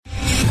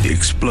The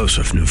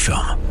explosive new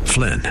film,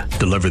 Flynn,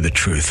 deliver the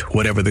truth,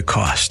 whatever the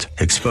cost.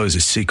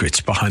 Exposes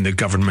secrets behind the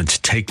government's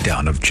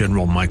takedown of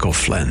General Michael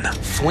Flynn.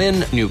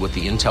 Flynn knew what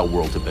the intel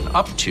world had been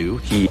up to.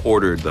 He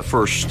ordered the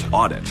first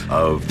audit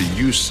of the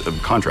use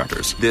of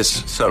contractors.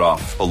 This set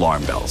off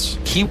alarm bells.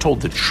 He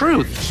told the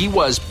truth. He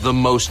was the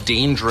most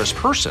dangerous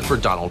person for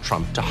Donald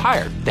Trump to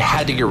hire. They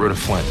had to get rid of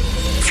Flynn.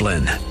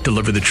 Flynn,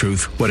 deliver the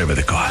truth, whatever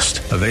the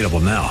cost. Available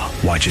now.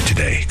 Watch it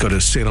today. Go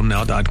to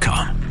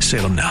salemnow.com.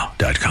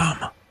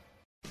 salemnow.com.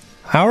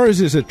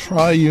 Ours is a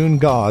triune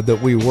God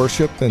that we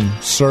worship and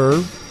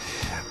serve,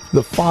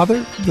 the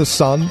Father, the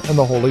Son, and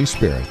the Holy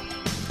Spirit.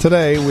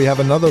 Today, we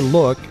have another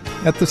look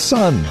at the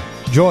Son.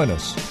 Join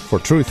us for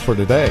Truth for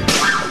Today.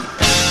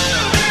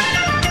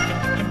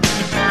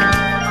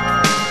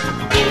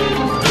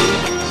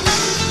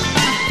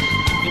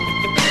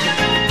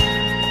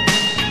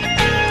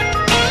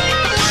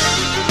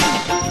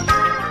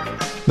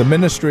 The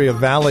ministry of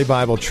Valley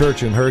Bible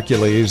Church in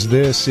Hercules.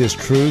 This is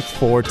Truth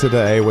for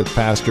Today with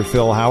Pastor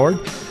Phil Howard.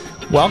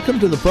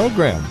 Welcome to the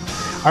program.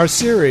 Our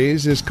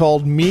series is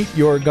called Meet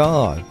Your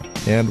God,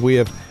 and we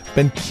have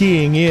been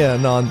keying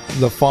in on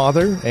the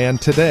Father and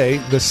today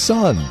the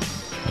Son.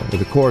 Over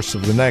the course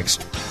of the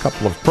next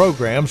couple of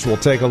programs, we'll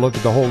take a look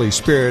at the Holy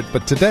Spirit,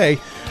 but today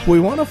we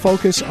want to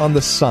focus on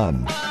the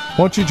Son.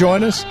 Won't you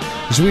join us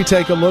as we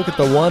take a look at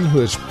the one who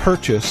has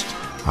purchased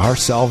our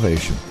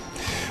salvation?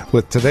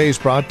 With today's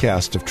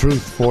broadcast of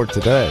Truth for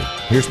Today,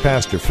 here's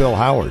Pastor Phil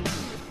Howard.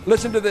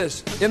 Listen to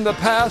this. In the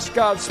past,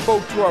 God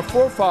spoke to our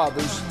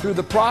forefathers through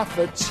the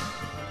prophets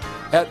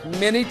at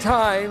many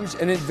times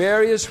and in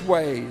various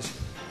ways.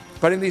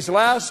 But in these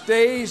last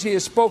days, He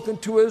has spoken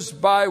to us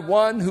by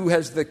one who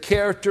has the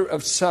character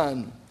of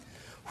Son,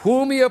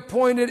 whom He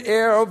appointed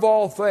heir of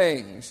all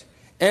things,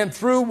 and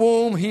through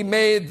whom He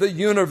made the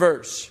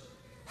universe.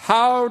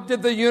 How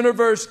did the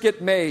universe get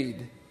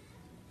made?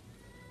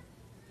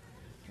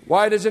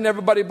 Why doesn't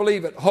everybody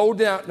believe it? Hold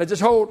down. Now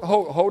just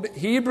hold it.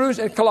 Hebrews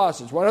and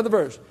Colossians. One other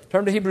verse.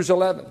 Turn to Hebrews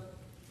 11.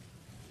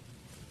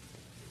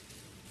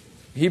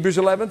 Hebrews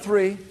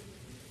 11:3.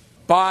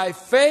 By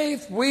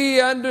faith we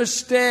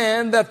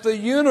understand that the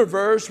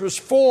universe was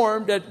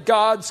formed at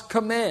God's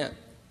command,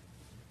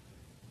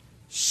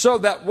 so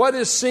that what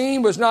is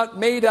seen was not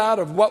made out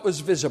of what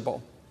was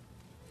visible.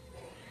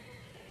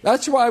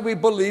 That's why we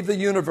believe the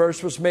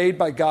universe was made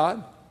by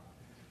God.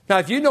 Now,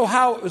 if you know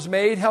how it was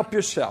made, help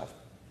yourself.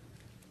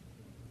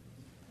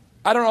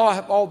 I don't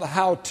know all the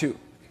how-to.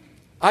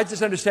 I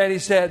just understand He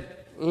said,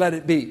 let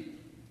it be.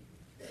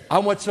 I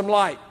want some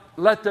light.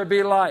 Let there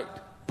be light.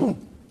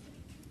 Boom.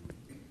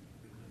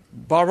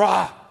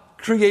 Bara,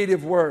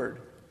 creative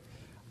word.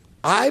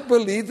 I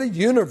believe the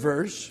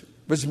universe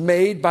was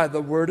made by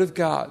the Word of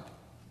God,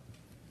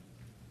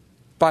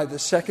 by the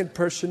second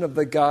person of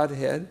the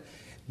Godhead.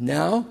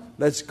 Now,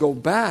 let's go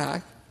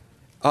back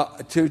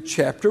to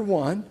chapter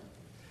 1.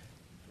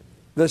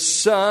 The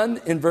Son,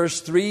 in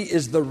verse 3,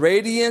 is the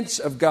radiance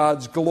of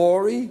God's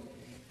glory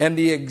and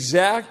the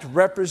exact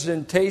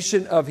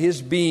representation of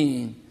His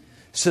being,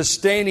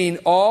 sustaining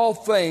all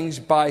things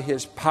by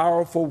His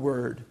powerful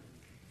word.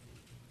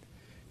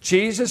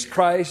 Jesus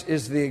Christ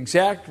is the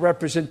exact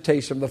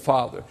representation of the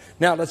Father.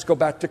 Now let's go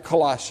back to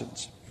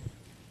Colossians.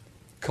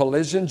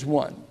 Colossians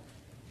 1.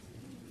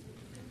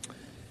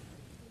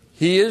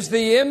 He is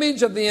the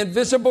image of the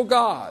invisible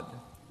God,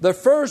 the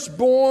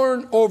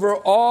firstborn over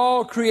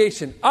all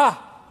creation.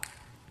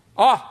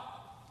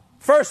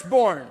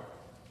 Firstborn.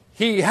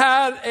 He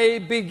had a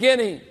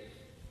beginning.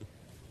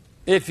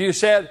 If you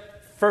said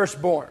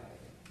firstborn.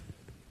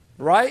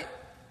 Right?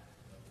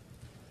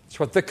 That's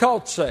what the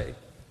cults say.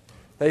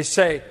 They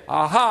say,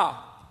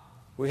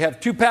 we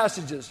have two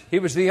passages. He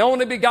was the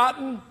only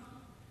begotten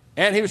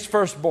and He was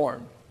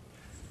firstborn.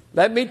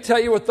 Let me tell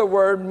you what the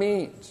word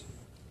means.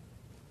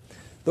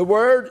 The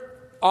word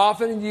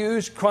often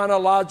used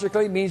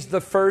chronologically means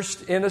the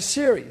first in a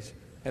series.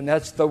 And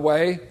that's the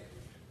way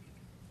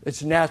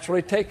it's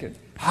naturally taken.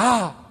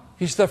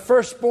 He's the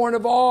firstborn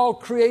of all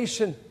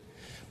creation.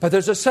 But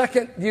there's a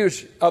second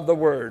use of the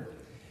word.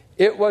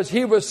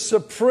 He was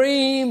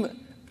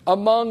supreme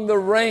among the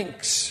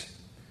ranks.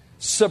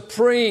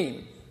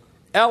 Supreme.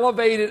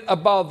 Elevated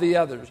above the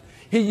others.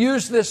 He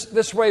used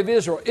this way of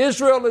Israel.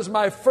 Israel is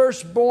my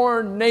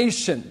firstborn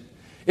nation.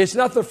 It's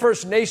not the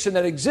first nation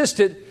that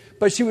existed,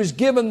 but she was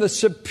given the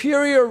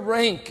superior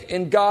rank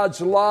in God's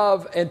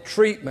love and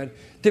treatment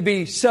to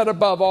be set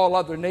above all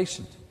other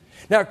nations.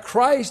 Now,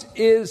 Christ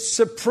is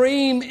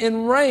supreme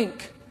in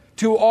rank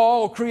to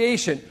all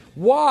creation.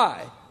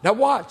 Why? Now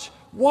watch.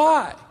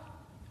 Why?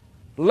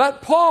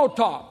 Let Paul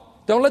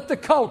talk. Don't let the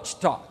cults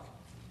talk.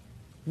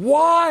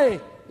 Why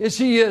is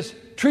He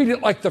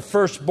treated like the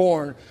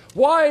firstborn?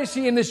 Why is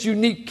He in this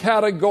unique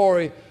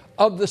category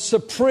of the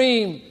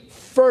supreme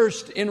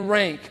first in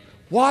rank?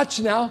 Watch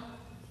now.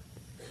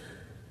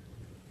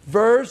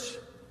 Verse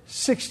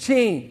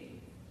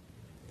 16.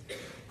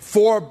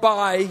 For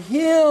by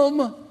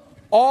Him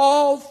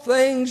all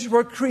things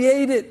were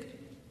created.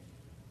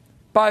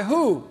 By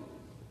who?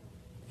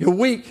 Your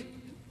weak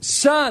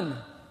Son.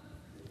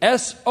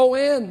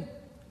 S-O-N.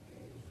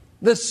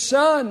 The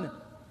Son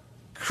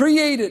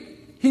created.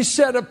 He's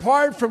set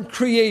apart from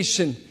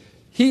creation.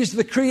 He's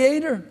the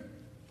creator.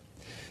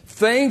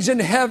 Things in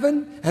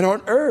heaven and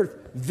on earth,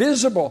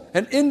 visible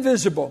and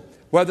invisible,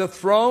 whether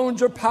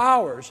thrones or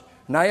powers,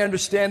 and I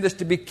understand this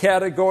to be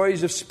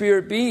categories of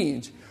spirit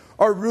beings,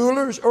 or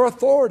rulers or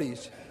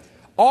authorities.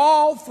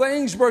 All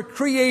things were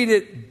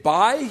created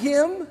by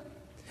Him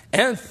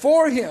and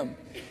for Him.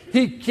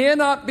 He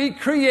cannot be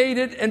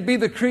created and be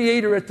the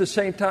creator at the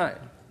same time.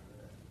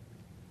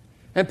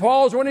 And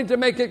Paul's wanting to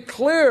make it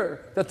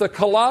clear that the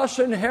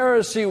Colossian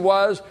heresy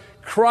was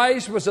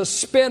Christ was a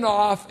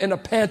spin-off in a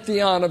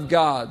pantheon of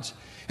gods.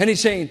 And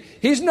he's saying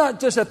He's not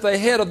just at the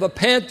head of the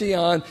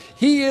pantheon.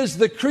 He is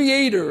the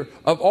creator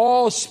of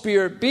all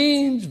spirit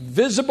beings,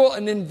 visible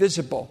and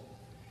invisible.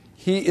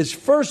 He is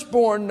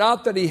firstborn,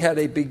 not that He had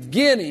a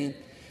beginning,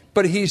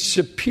 but He's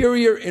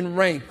superior in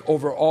rank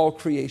over all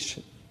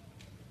creation.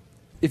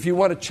 If you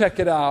want to check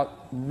it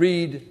out,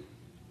 read,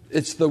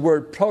 it's the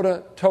word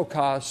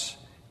prototokos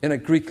in a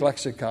Greek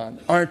lexicon.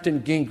 Arndt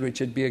and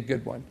Gingrich would be a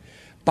good one.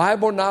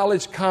 Bible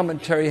Knowledge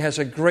Commentary has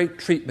a great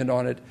treatment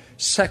on it.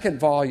 2nd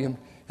volume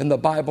in the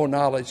Bible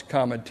Knowledge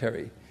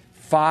Commentary.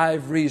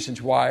 5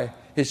 reasons why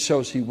it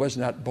shows He was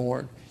not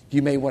born.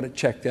 You may want to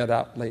check that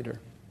out later.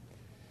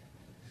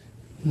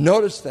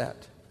 Notice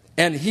that.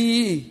 And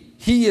He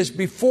is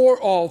before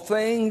all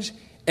things,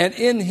 and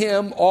in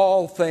Him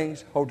all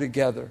things hold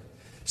together.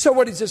 So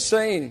what He's just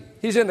saying,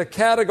 He's in a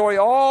category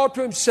all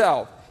to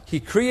Himself. He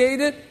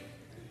created.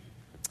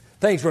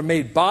 Things were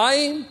made by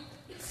Him,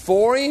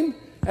 for Him.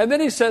 And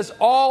then He says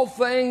all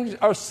things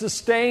are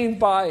sustained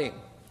by Him.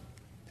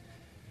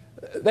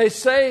 They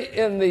say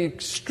in the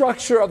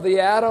structure of the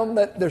atom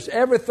that there's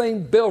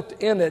everything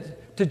built in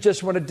it to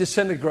just want to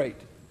disintegrate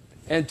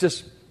and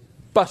just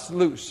bust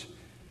loose.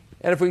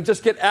 And if we can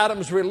just get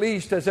atoms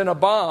released as in a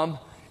bomb,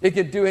 it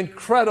can do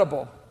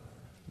incredible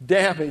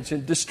damage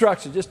and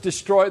destruction, just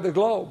destroy the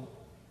globe.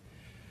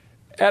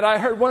 And I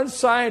heard one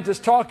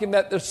scientist talking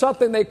that there's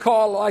something they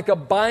call like a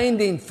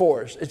binding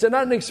force. It's an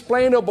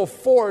unexplainable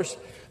force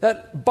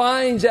that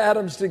binds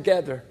atoms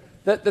together,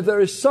 that there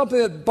is something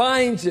that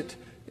binds it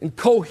and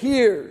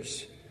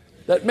coheres,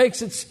 that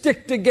makes it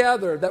stick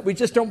together, that we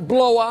just don't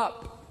blow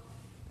up.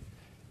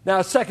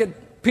 Now, 2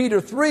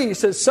 Peter 3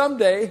 says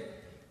someday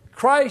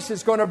Christ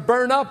is going to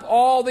burn up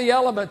all the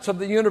elements of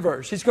the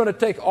universe. He's going to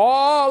take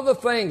all the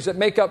things that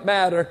make up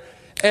matter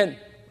and,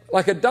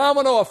 like a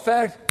domino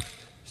effect,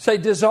 say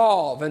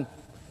dissolve, and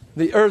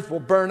the earth will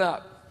burn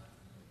up.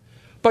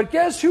 But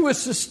guess who is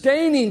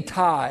sustaining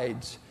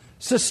tides,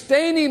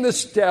 sustaining the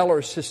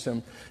stellar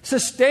system,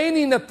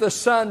 sustaining that the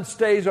sun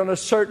stays on a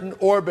certain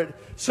orbit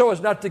so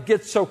as not to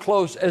get so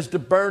close as to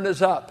burn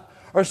us up,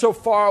 or so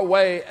far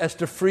away as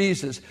to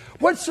freeze us?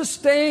 What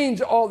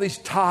sustains all these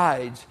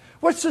tides?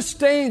 What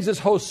sustains this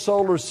whole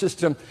solar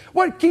system?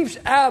 What keeps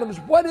atoms?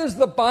 What is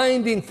the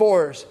binding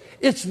force?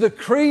 It's the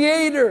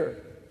Creator.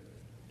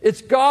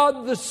 It's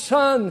God the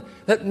Son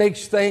that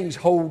makes things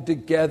hold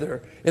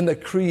together in the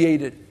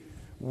created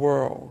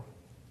world.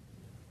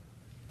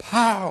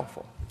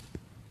 Powerful.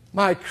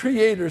 My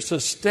Creator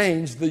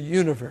sustains the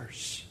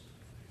universe.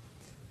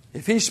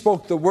 If He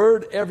spoke the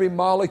word, every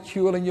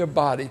molecule in your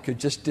body could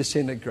just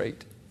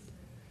disintegrate.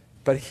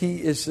 But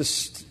He is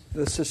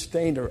the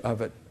sustainer of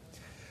it.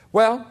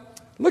 Well,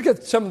 look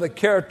at some of the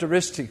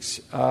characteristics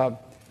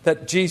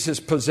that Jesus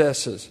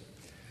possesses.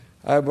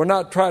 I will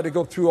not try to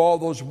go through all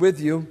those with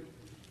you,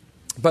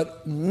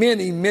 but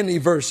many, many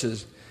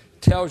verses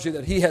tells you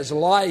that He has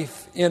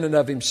life in and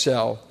of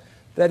Himself,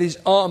 that He's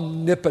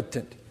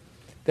omnipotent,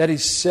 that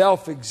He's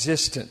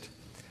self-existent.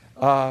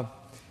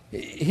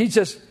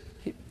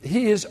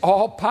 He is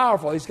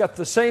all-powerful. He's got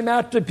the same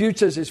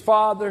attributes as His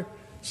Father,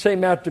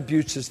 same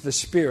attributes as the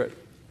Spirit.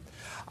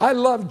 I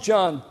love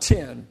John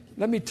 10.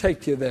 Let me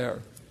take you there.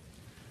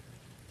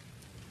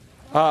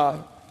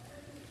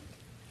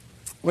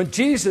 When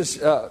Jesus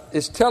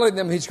is telling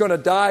them He's going to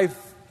die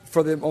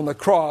for them on the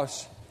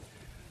cross,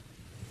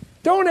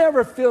 don't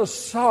ever feel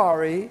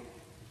sorry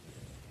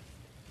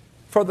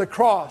for the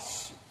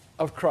cross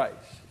of Christ.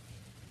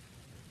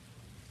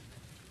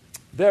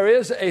 There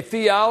is a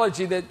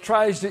theology that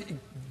tries to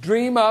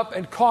dream up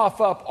and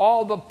cough up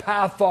all the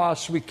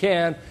pathos we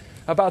can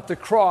about the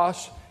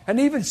cross, and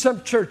even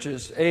some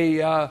churches,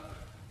 a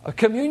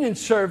communion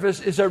service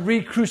is a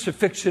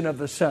re-crucifixion of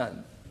the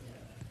Son.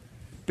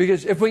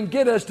 Because if we can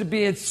get us to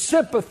be in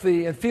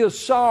sympathy and feel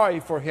sorry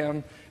for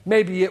Him,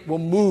 maybe it will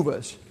move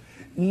us.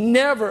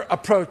 Never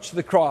approach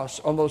the cross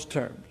on those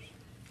terms.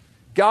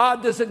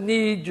 God doesn't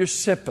need your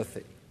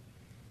sympathy.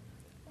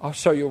 I'll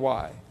show you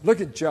why.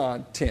 Look at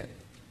John 10.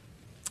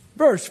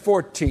 Verse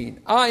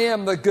 14. I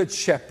am the good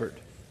shepherd.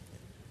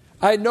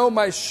 I know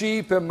my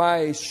sheep and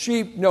my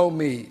sheep know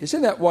me.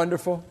 Isn't that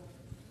wonderful?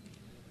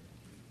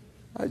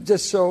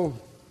 Just so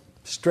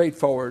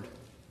straightforward.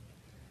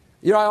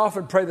 You know, I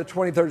often pray the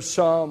 23rd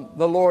Psalm,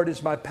 the Lord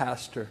is my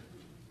pastor.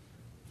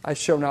 I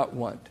shall not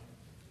want.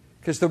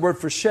 Because the word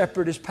for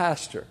shepherd is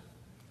pastor.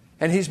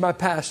 And He's my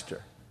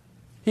pastor.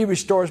 He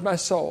restores my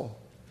soul.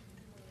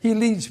 He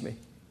leads me.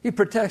 He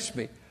protects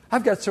me.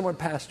 I've got someone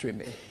pastoring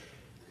me.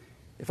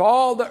 If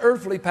all the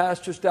earthly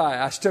pastors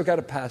die, I still got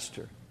a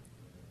pastor.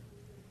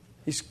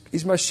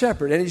 He's my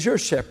shepherd, and he's your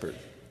shepherd.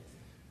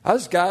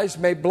 Us guys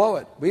may blow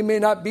it. We may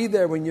not be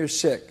there when you're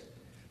sick,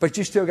 but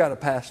you still got a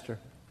pastor.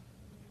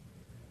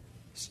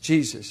 It's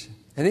Jesus.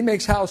 And he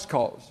makes house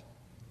calls.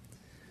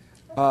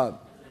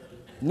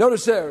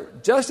 Notice there,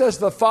 just as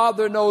the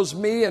Father knows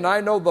me and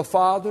I know the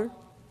Father,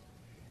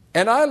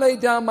 and I lay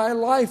down my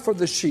life for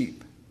the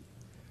sheep.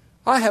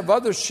 I have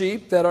other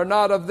sheep that are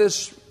not of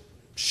this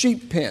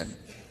sheep pen,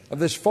 of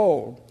this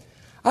fold.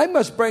 I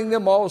must bring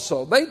them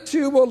also. They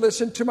too will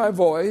listen to my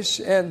voice,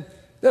 and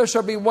there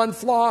shall be one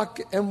flock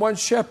and one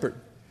shepherd.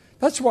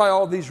 That's why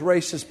all these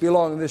races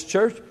belong in this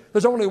church.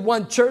 There's only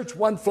one church,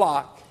 one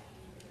flock.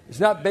 It's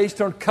not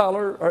based on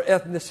color or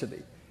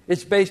ethnicity.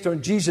 It's based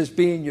on Jesus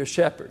being your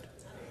shepherd.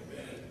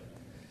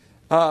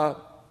 The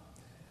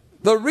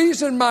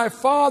reason my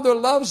Father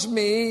loves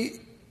me,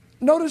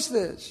 notice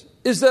this,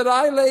 is that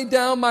I lay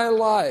down my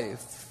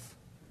life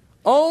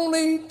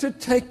only to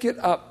take it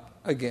up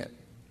again.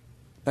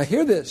 Now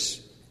hear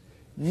this.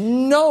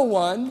 No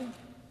one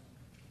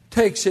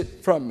takes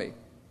it from me,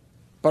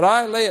 but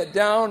I lay it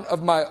down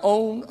of my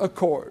own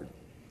accord.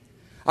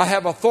 I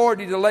have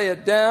authority to lay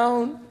it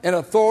down and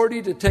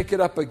authority to take it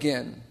up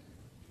again.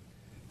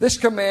 This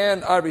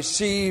command I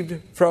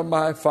received from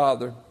my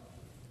Father.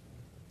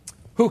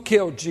 Who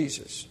killed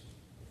Jesus?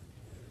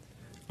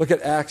 Look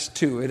at Acts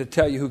 2. It'll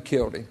tell you who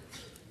killed him.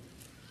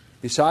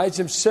 Besides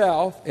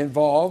himself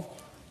involved,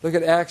 look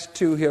at Acts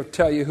 2. He'll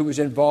tell you who was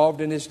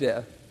involved in his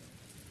death.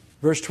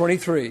 Verse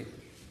 23.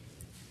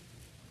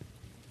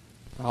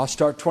 I'll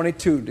start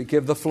 22 to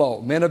give the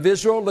flow. Men of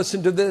Israel,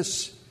 listen to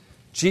this.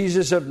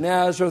 Jesus of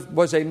Nazareth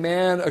was a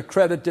man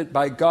accredited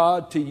by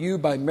God to you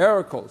by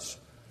miracles,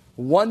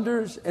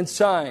 wonders, and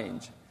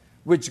signs,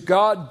 which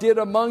God did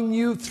among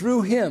you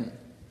through him.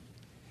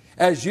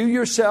 As you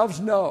yourselves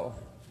know,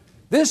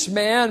 this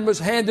man was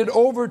handed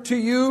over to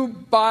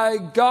you by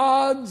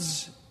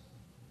God's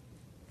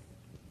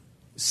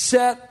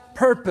set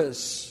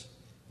purpose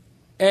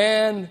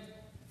and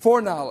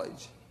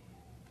foreknowledge.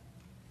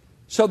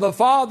 So the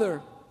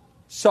Father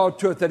saw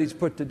to it that he's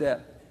put to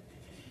death.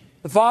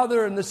 The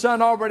Father and the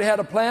Son already had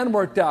a plan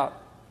worked out.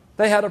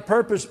 They had a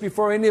purpose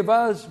before any of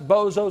us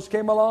bozos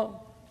came along.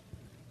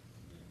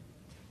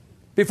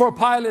 Before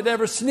Pilate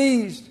ever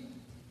sneezed.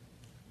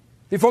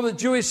 Before the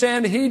Jewish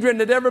Sanhedrin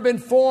had ever been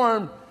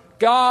formed,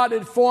 God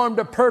had formed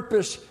a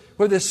purpose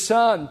with his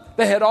Son.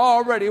 They had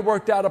already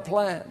worked out a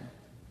plan.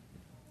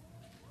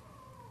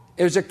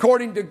 It was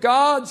according to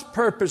God's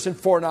purpose and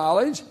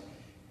foreknowledge.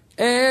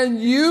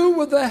 And you,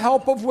 with the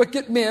help of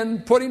wicked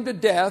men, put him to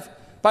death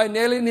by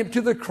nailing him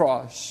to the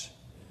cross.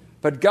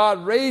 But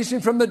God raised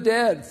him from the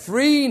dead,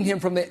 freeing him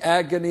from the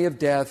agony of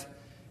death,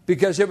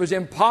 because it was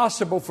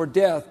impossible for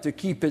death to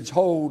keep its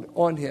hold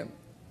on him.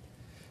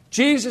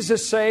 Jesus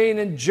is saying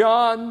in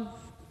John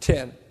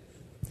 10,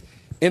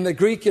 in the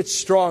Greek it's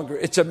stronger,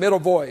 it's a middle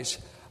voice.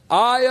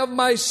 I of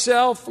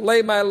myself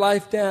lay my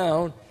life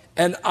down,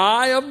 and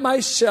I of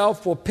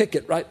myself will pick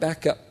it right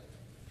back up.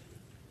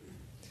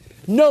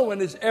 No one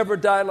has ever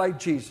died like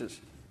Jesus.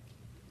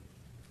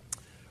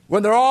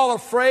 When they're all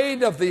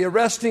afraid of the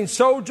arresting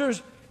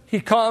soldiers, he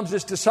calms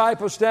his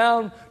disciples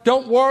down.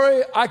 Don't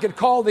worry, I could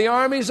call the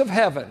armies of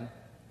heaven.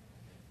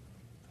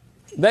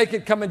 They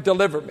could come and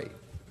deliver me.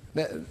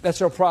 That's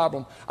no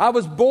problem. I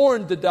was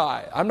born to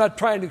die. I'm not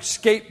trying to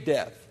escape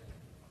death.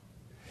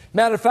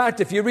 Matter of fact,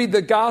 if you read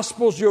the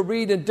Gospels, you'll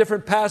read in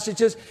different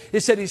passages,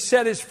 it said he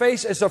set his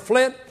face as a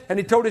flint, and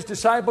he told his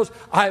disciples,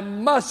 I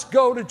must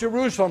go to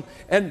Jerusalem.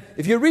 And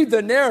if you read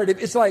the narrative,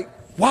 it's like,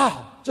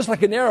 wow, just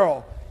like an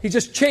arrow. He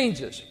just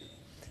changes.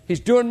 He's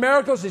doing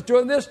miracles, he's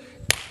doing this,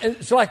 and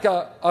it's like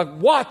a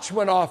watch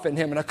went off in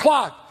him and a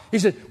clock. He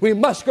said, we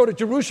must go to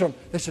Jerusalem.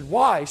 They said,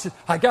 why? He said,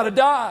 I got to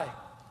die.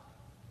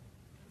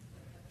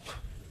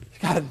 You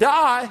got to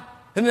die?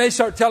 And then they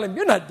start telling him,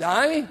 you're not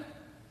dying.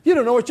 You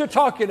don't know what you're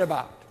talking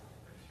about.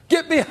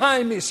 Get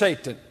behind me,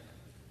 Satan.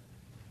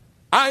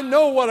 I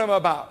know what I'm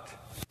about.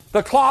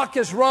 The clock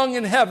is rung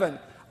in heaven.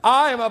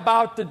 I am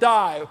about to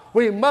die.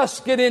 We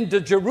must get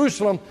into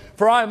Jerusalem,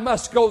 for I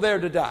must go there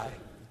to die.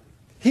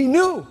 He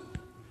knew.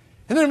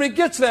 And then when he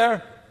gets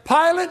there,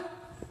 Pilate,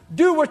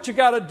 do what you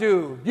got to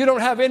do. You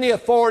don't have any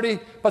authority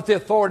but the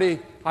authority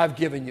I've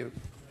given you.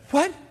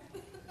 What?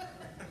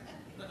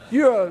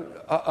 You're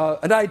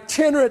an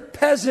itinerant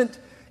peasant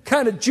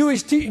kind of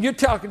Jewish teacher. You're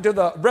talking to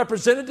the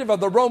representative of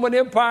the Roman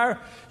Empire.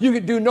 You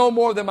can do no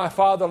more than my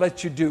Father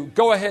lets you do.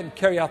 Go ahead and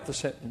carry out the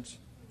sentence.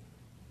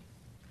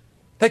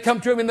 They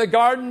come to him in the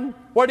garden.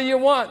 What do you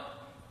want?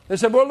 They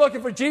said, we're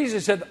looking for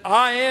Jesus. He said,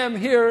 I am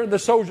here. And the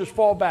soldiers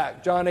fall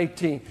back. John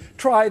 18.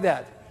 Try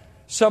that.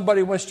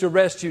 Somebody wants to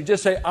arrest you.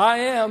 Just say, I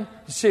am,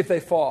 to see if they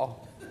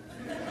fall.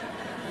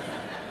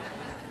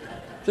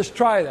 Just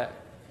try that.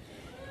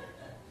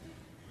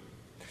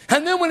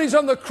 And then when he's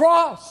on the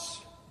cross,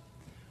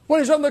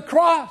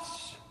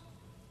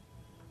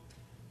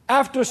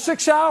 after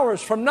 6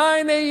 hours, from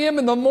 9 a.m.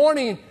 in the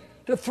morning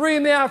to 3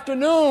 in the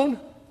afternoon,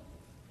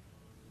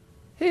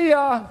 he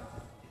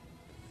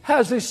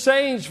has these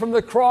sayings from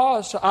the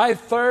cross. I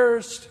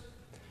thirst.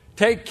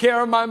 Take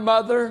care of my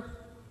mother.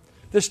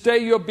 This day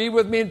you'll be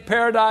with me in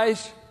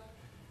paradise.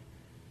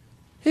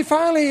 He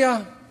finally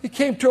he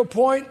came to a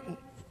point,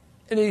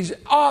 and he's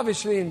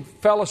obviously in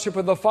fellowship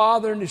with the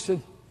Father, and he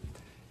said,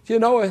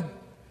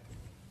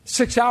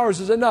 6 hours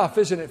is enough,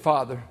 isn't it,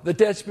 Father? The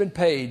debt's been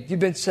paid. You've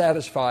been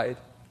satisfied.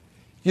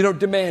 You don't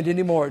demand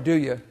any more, do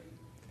you?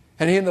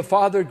 And he and the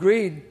Father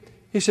agreed.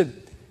 He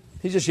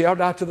just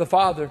yelled out to the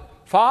Father,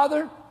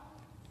 Father,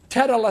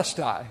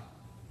 tetelestai.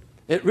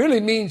 It really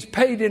means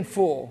paid in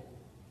full.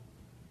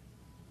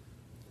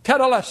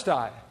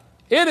 Tetelestai.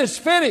 It is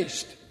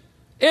finished.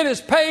 It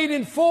is paid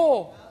in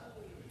full.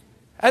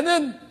 And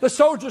then the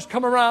soldiers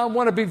come around,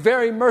 want to be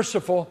very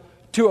merciful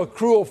to a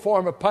cruel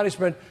form of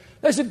punishment.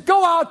 They said,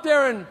 go out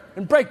there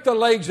and break the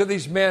legs of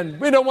these men.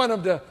 We don't want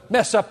them to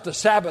mess up the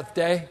Sabbath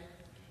day.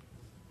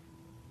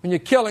 When you're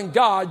killing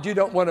God, you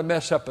don't want to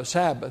mess up a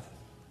Sabbath.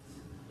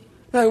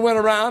 They went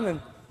around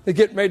and they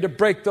get ready to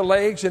break the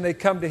legs, and they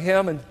come to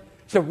him and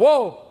said,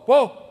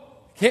 whoa,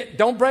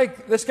 don't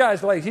break this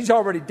guy's legs. He's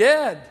already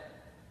dead.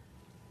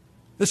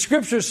 The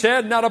scripture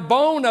said not a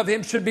bone of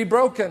him should be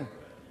broken.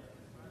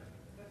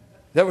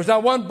 There was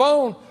not one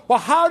bone. Well,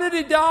 how did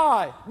he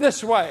die?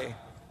 This way.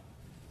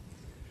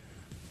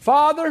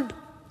 Father,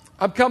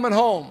 I'm coming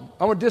home.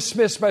 I'm going to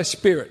dismiss my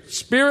spirit.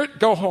 Spirit,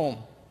 go home.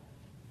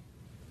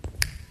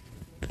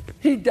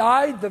 He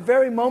died the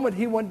very moment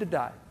he wanted to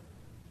die.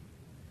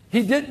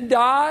 He didn't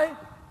die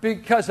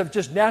because of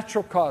just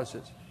natural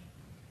causes.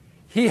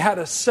 He had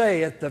a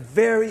say at the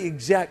very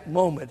exact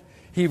moment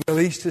he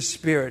released his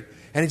spirit.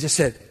 And he just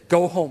said,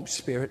 go home,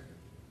 spirit.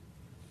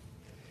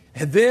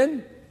 And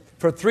then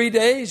for 3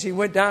 days he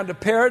went down to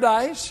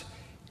paradise,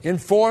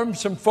 informed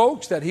some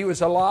folks that he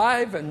was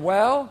alive and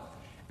well.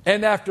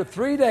 And after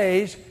 3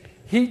 days,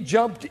 he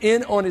jumped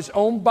in on his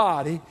own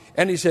body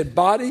and he said,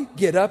 body,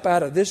 get up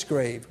out of this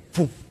grave.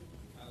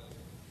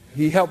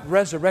 He helped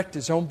resurrect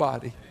his own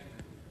body.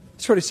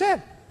 That's what he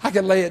said. I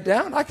can lay it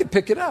down. I can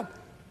pick it up.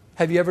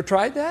 Have you ever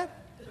tried that?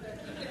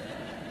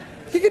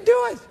 He can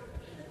do it.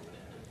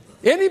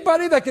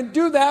 Anybody that can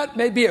do that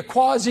may be a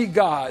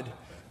quasi-God,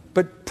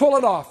 but pull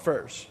it off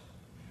first.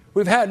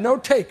 We've had no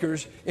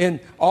takers in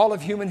all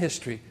of human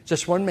history.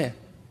 Just one man.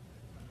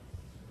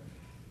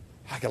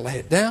 I can lay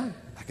it down.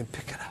 I can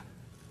pick it up.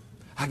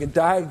 I can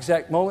die at the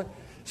exact moment.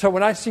 So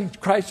when I see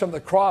Christ on the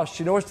cross,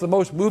 you know what's the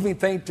most moving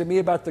thing to me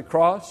about the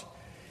cross?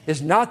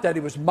 It's not that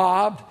he was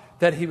mobbed,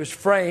 that he was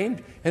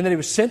framed, and that he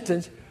was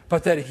sentenced,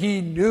 but that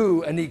he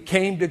knew and he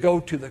came to go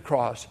to the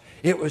cross.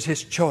 It was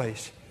his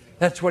choice.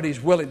 That's what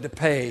he's willing to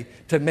pay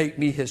to make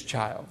me his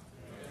child.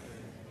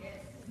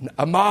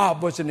 A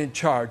mob wasn't in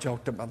charge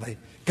ultimately.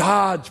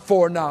 God's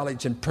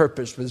foreknowledge and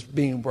purpose was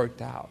being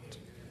worked out.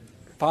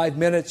 5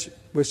 minutes,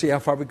 we'll see how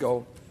far we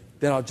go.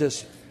 Then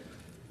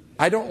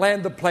I don't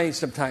land the plane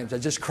sometimes. I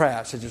just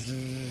crash.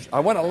 I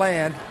want to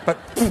land, but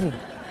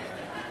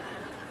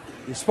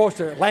you're supposed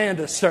to land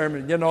a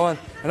sermon,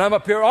 and I'm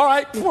up here, all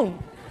right.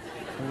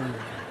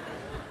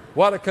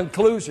 What a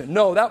conclusion.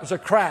 No, that was a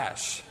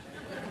crash.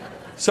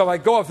 So I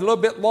go off a little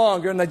bit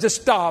longer, and I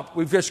just stop.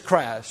 We've just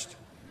crashed.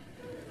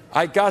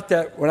 I got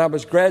that when I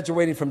was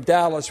graduating from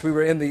Dallas. We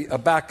were in the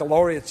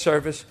baccalaureate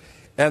service,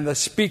 and the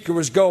speaker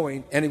was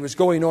going, and he was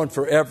going on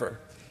forever.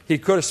 He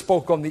could have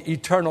spoke on the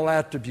eternal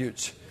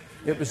attributes.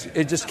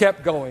 It just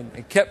kept going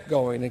and kept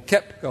going and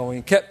kept going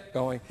and kept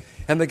going.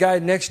 And the guy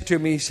next to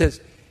me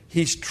says,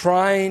 he's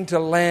trying to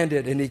land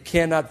it, and he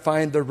cannot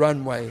find the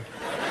runway.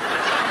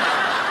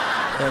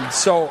 And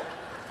so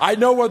I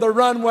know where the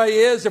runway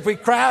is. If we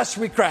crash,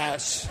 we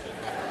crash.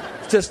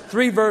 It's just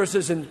 3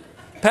 verses, and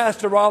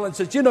Pastor Rollins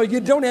says, you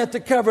don't have to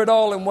cover it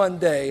all in one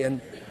day. And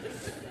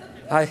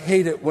I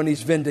hate it when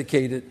he's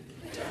vindicated.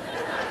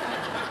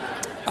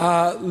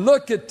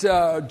 Look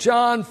at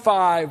John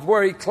 5,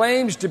 where he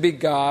claims to be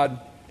God.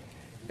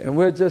 And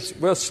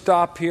we'll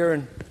stop here,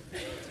 and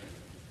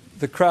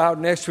the crowd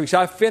next week. So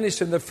I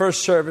finished in the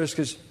first service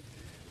because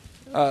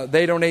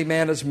they don't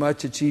amen as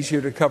much. It's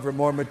easier to cover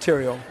more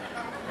material.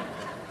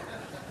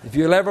 If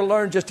you'll ever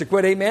learn just to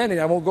quit amening,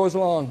 I won't go as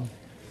long.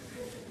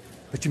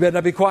 But you better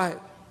not be quiet.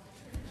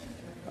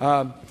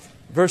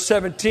 Verse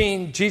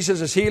 17,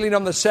 Jesus is healing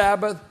on the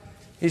Sabbath.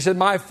 He said,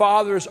 my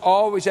Father is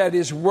always at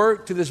his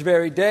work to this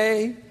very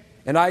day,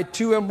 and I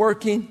too am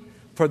working.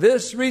 For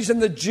this reason,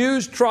 the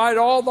Jews tried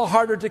all the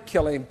harder to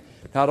kill him.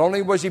 Not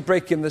only was he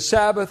breaking the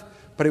Sabbath,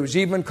 but he was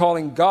even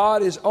calling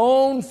God his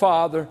own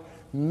Father,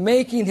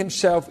 making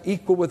himself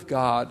equal with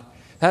God.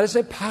 That is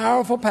a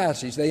powerful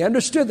passage. They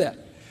understood that.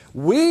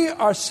 We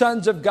are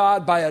sons of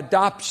God by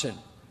adoption,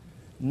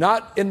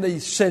 not in the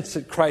sense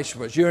that Christ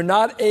was. You're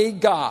not a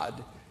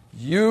God.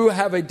 You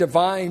have a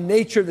divine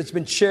nature that's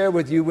been shared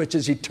with you, which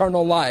is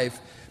eternal life.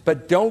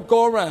 But don't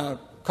go around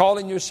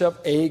calling yourself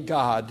a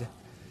God.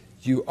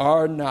 You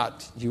are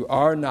not. You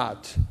are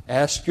not.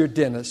 Ask your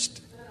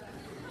dentist.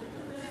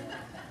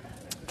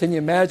 Can you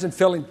imagine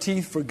filling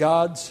teeth for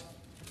gods?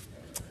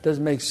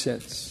 Doesn't make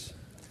sense.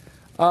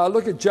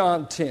 Look at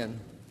John 10.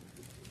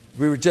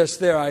 We were just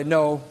there, I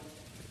know.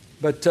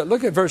 But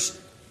look at verse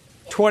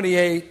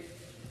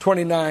 28,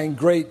 29,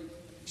 great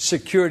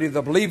security of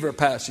the believer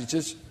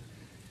passages.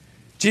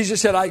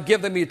 Jesus said, I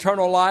give them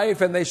eternal life,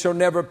 and they shall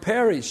never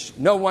perish.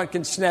 No one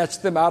can snatch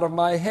them out of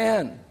my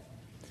hand.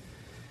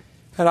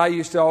 And I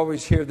used to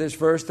always hear this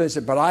verse. They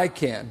said, but I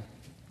can.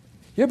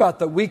 You're about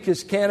the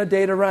weakest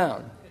candidate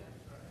around.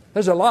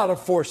 There's a lot of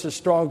forces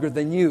stronger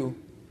than you.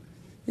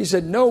 He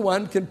said, no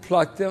one can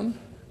pluck them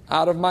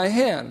out of my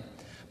hand.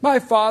 My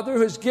Father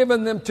who has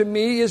given them to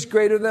me is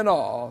greater than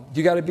all.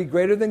 You got to be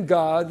greater than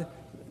God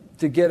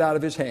to get out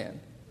of his hand.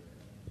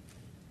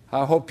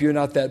 I hope you're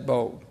not that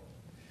bold.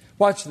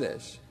 Watch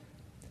this.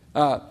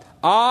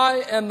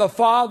 I and the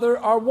Father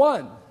are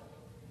one.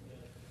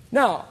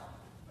 Now,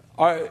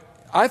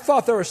 I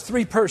thought there was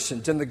 3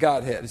 persons in the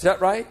Godhead. Is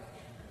that right?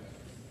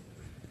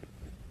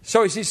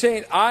 So is he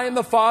saying I and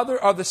the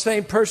Father are the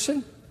same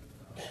person?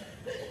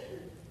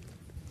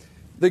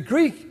 The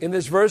Greek in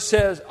this verse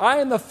says, I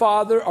and the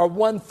Father are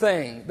one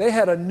thing. They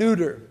had a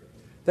neuter.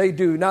 They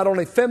do not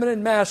only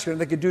feminine, masculine,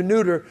 they could do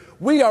neuter.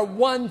 We are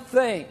one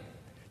thing.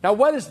 Now,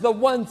 what is the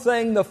one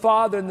thing the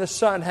Father and the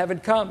Son have in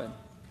common?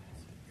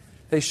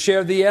 They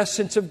share the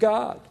essence of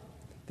God,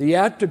 the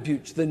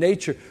attributes, the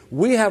nature.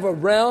 We have a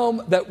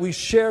realm that we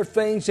share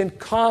things in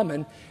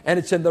common, and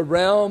it's in the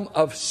realm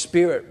of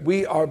spirit.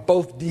 We are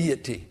both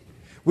deity.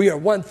 We are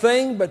one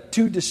thing, but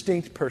 2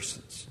 distinct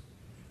persons.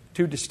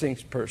 2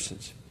 distinct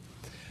persons.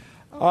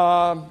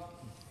 Well,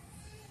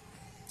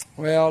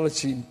 let's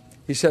see.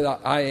 He said,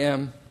 I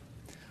am.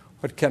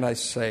 What can I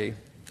say?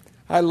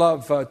 I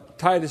love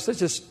Titus.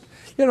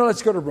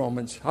 Let's go to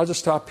Romans. I'll just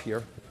stop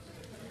here.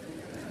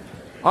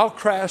 I'll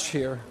crash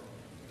here.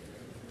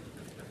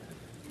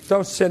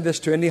 Don't send this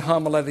to any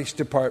homiletics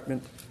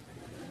department.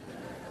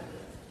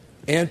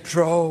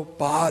 Intro,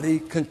 body,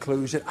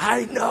 conclusion.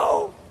 I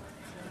know.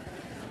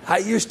 I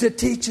used to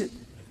teach it.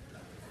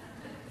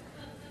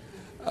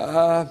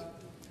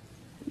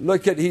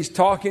 Look at, he's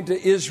talking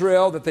to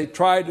Israel that they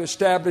tried to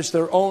establish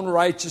their own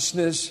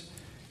righteousness,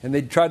 and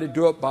they tried to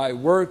do it by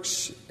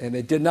works, and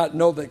they did not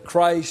know that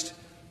Christ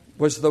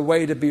was the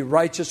way to be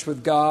righteous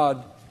with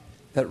God,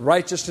 that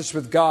righteousness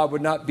with God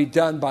would not be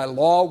done by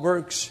law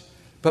works,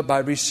 but by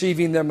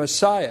receiving their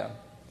Messiah.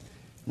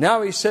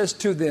 Now he says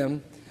to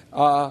them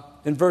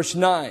in verse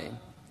 9,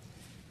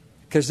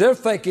 because they're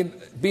thinking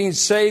being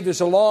saved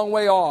is a long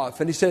way off.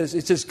 And he says,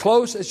 it's as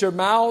close as your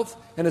mouth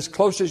and as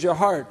close as your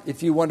heart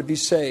if you want to be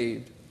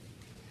saved.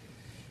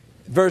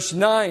 Verse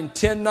 9,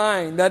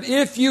 10:9, that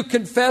if you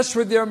confess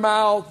with your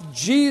mouth,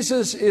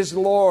 Jesus is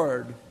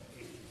Lord.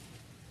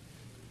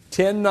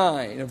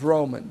 10:9 of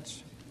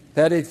Romans.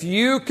 That if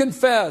you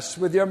confess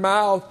with your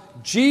mouth,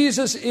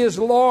 Jesus is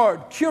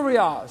Lord,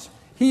 Kyrios.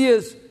 He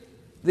is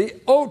the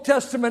Old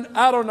Testament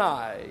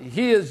Adonai.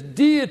 He is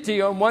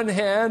deity on one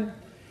hand,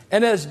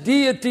 and as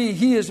deity,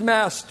 he is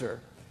master.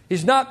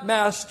 He's not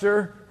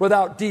master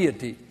without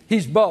deity.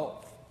 He's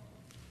both.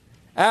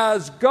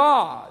 As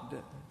God,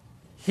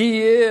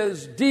 he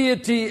is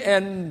deity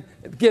and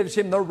gives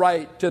him the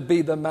right to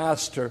be the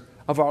master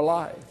of our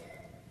life.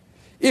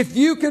 If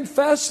you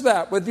confess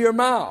that with your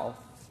mouth,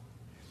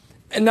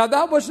 and now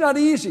that was not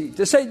easy.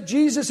 To say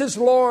Jesus is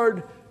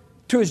Lord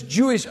to his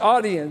Jewish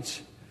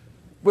audience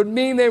would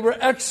mean they were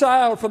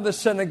exiled from the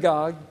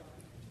synagogue,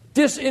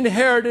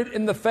 disinherited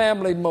in the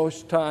family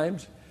most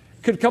times,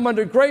 could come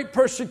under great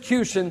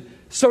persecution.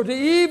 So to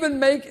even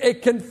make a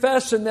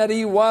confession that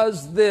he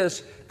was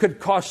this could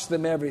cost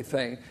them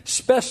everything,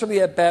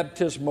 especially at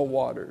baptismal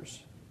waters.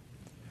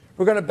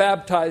 We're going to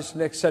baptize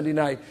next Sunday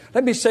night.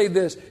 Let me say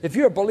this. If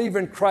you're a believer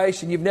in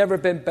Christ and you've never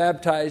been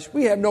baptized,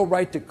 we have no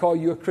right to call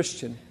you a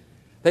Christian.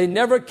 They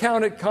never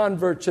counted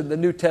converts in the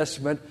New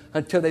Testament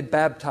until they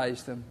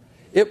baptized them.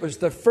 It was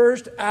the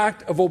first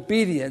act of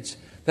obedience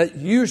that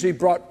usually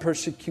brought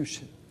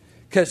persecution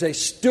because they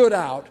stood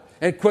out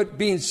and quit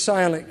being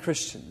silent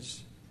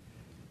Christians.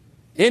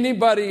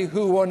 Anybody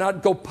who will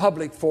not go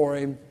public for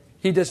him,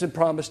 he doesn't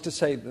promise to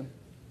save them.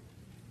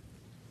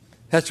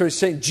 That's what he's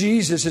saying.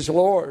 Jesus is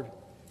Lord.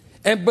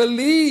 And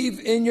believe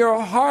in your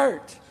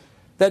heart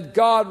that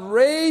God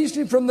raised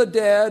him from the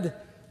dead,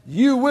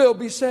 you will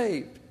be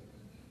saved.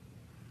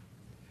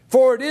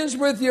 For it is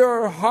with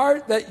your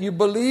heart that you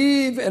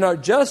believe and are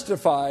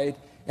justified,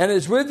 and it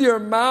is with your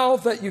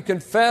mouth that you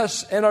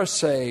confess and are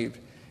saved.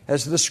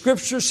 As the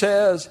Scripture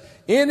says,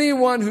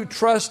 anyone who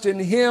trusts in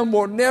him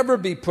will never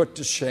be put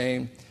to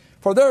shame.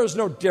 For there is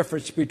no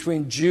difference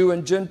between Jew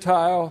and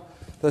Gentile.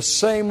 The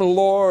same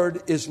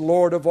Lord is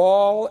Lord of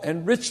all,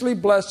 and richly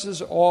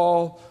blesses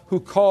all who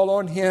call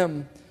on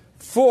him.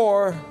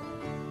 For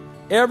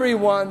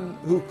everyone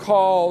who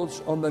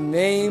calls on the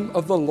name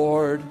of the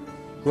Lord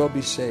will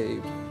be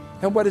saved.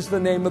 And what is the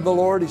name of the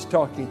Lord? He's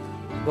talking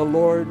the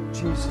Lord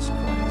Jesus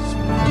Christ.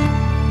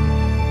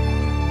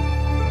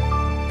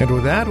 And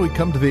with that, we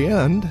come to the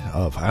end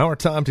of our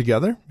time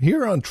together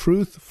here on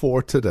Truth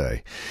for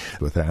Today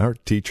with our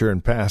teacher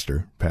and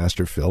pastor,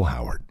 Pastor Phil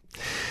Howard.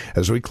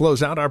 As we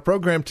close out our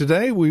program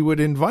today, we would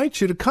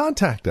invite you to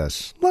contact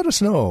us. Let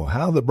us know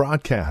how the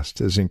broadcast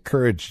has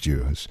encouraged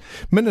you, has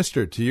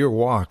ministered to your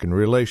walk and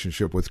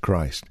relationship with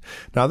Christ.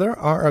 Now, there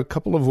are a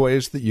couple of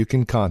ways that you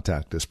can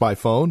contact us. By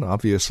phone,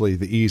 obviously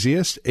the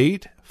easiest,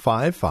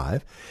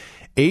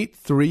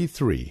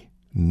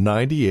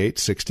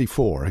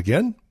 855-833-9864.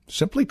 Again,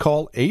 simply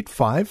call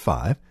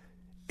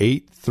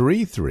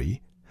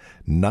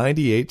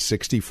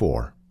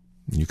 855-833-9864.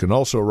 You can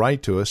also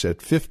write to us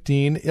at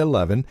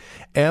 1511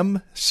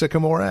 M.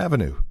 Sycamore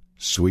Avenue,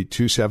 Suite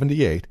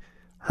 278,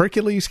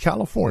 Hercules,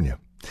 California.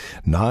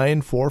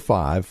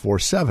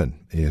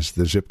 94547 is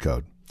the zip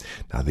code.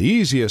 Now, the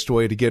easiest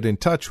way to get in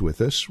touch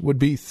with us would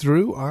be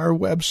through our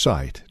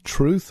website,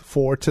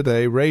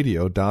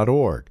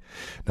 truthfortodayradio.org.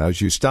 Now, as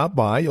you stop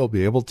by, you'll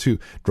be able to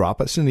drop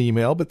us an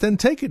email, but then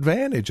take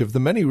advantage of the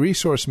many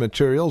resource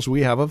materials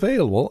we have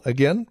available,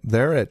 again,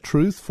 there at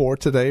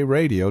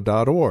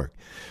truthfortodayradio.org.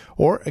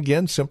 Or,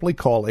 again, simply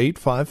call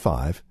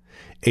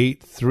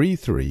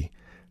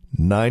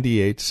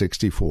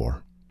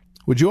 855-833-9864.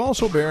 Would you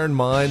also bear in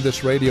mind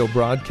this radio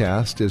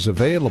broadcast is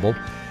available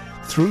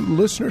through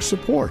listener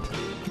support?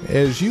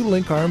 As you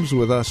link arms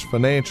with us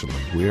financially,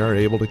 we are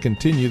able to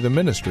continue the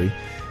ministry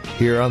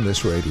here on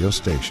this radio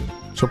station.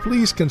 So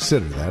please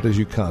consider that as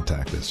you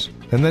contact us.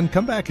 And then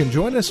come back and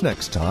join us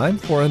next time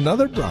for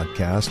another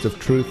broadcast of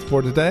Truth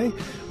for Today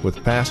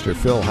with Pastor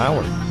Phil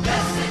Howard.